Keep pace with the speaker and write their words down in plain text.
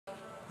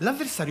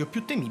L'avversario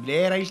più temibile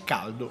era il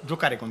caldo.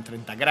 Giocare con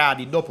 30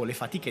 gradi dopo le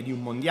fatiche di un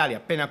mondiale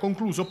appena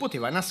concluso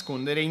poteva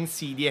nascondere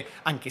insidie,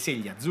 anche se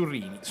gli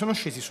azzurrini sono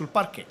scesi sul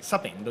parquet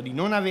sapendo di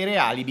non avere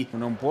alibi.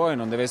 Non può e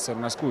non deve essere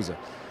una scusa,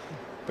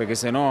 perché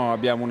se no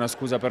abbiamo una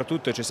scusa per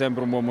tutto e c'è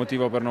sempre un buon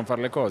motivo per non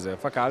fare le cose.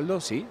 Fa caldo,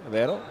 sì, è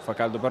vero, fa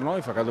caldo per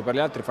noi, fa caldo per gli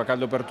altri, fa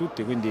caldo per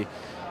tutti, quindi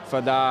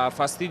dà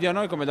fastidio a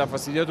noi come dà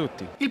fastidio a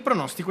tutti. Il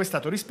pronostico è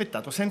stato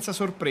rispettato senza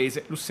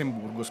sorprese.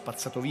 Lussemburgo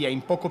spazzato via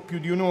in poco più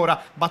di un'ora,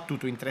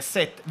 battuto in 3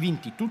 set,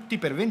 vinti tutti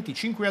per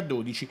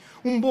 25-12.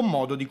 Un buon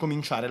modo di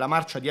cominciare la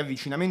marcia di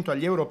avvicinamento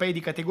agli europei di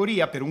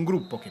categoria per un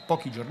gruppo che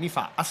pochi giorni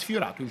fa ha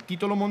sfiorato il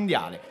titolo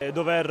mondiale.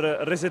 Dover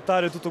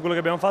resettare tutto quello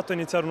che abbiamo fatto e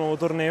iniziare un nuovo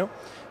torneo.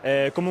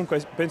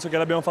 Comunque penso che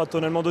l'abbiamo fatto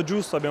nel modo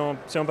giusto,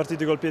 siamo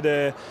partiti col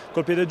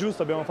piede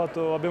giusto, abbiamo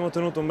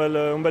ottenuto un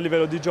bel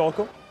livello di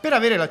gioco. Per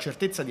avere la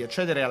certezza di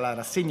accedere alla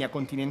rassegna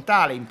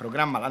continentale in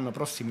programma l'anno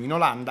prossimo in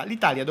Olanda,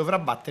 l'Italia dovrà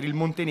battere il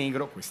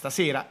Montenegro questa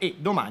sera e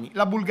domani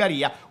la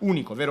Bulgaria,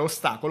 unico vero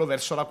ostacolo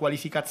verso la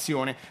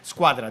qualificazione,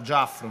 squadra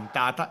già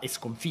affrontata e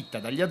sconfitta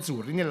dagli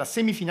azzurri nella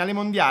semifinale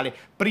mondiale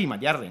prima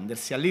di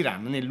arrendersi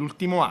all'Iran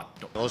nell'ultimo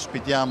atto.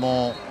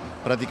 Ospitiamo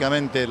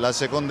praticamente la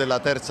seconda e la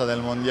terza del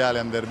mondiale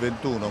Under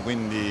 21,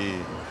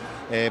 quindi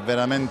è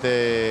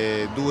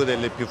veramente due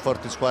delle più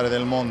forti squadre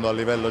del mondo a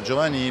livello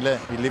giovanile.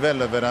 Il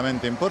livello è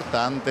veramente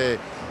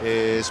importante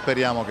e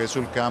speriamo che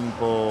sul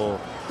campo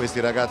questi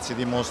ragazzi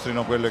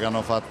dimostrino quello che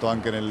hanno fatto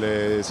anche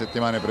nelle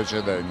settimane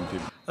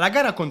precedenti. La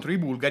gara contro i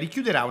bulgari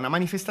chiuderà una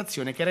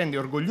manifestazione che rende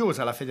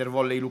orgogliosa la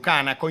Federvolley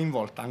lucana,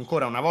 coinvolta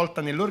ancora una volta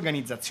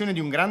nell'organizzazione di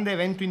un grande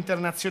evento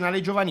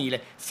internazionale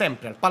giovanile,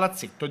 sempre al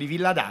palazzetto di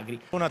Villa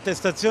d'Agri.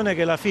 Un'attestazione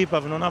che la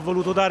FIPAV non ha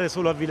voluto dare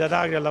solo a Villa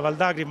d'Agri e alla Val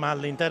d'Agri, ma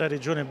all'intera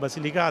regione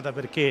Basilicata,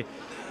 perché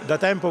da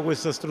tempo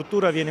questa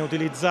struttura viene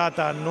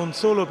utilizzata non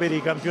solo per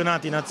i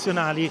campionati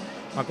nazionali,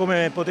 ma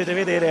come potete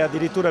vedere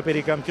addirittura per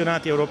i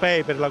campionati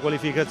europei, per la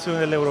qualificazione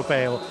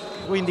dell'europeo.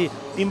 Quindi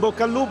in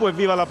bocca al lupo e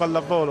viva la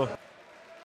pallavolo!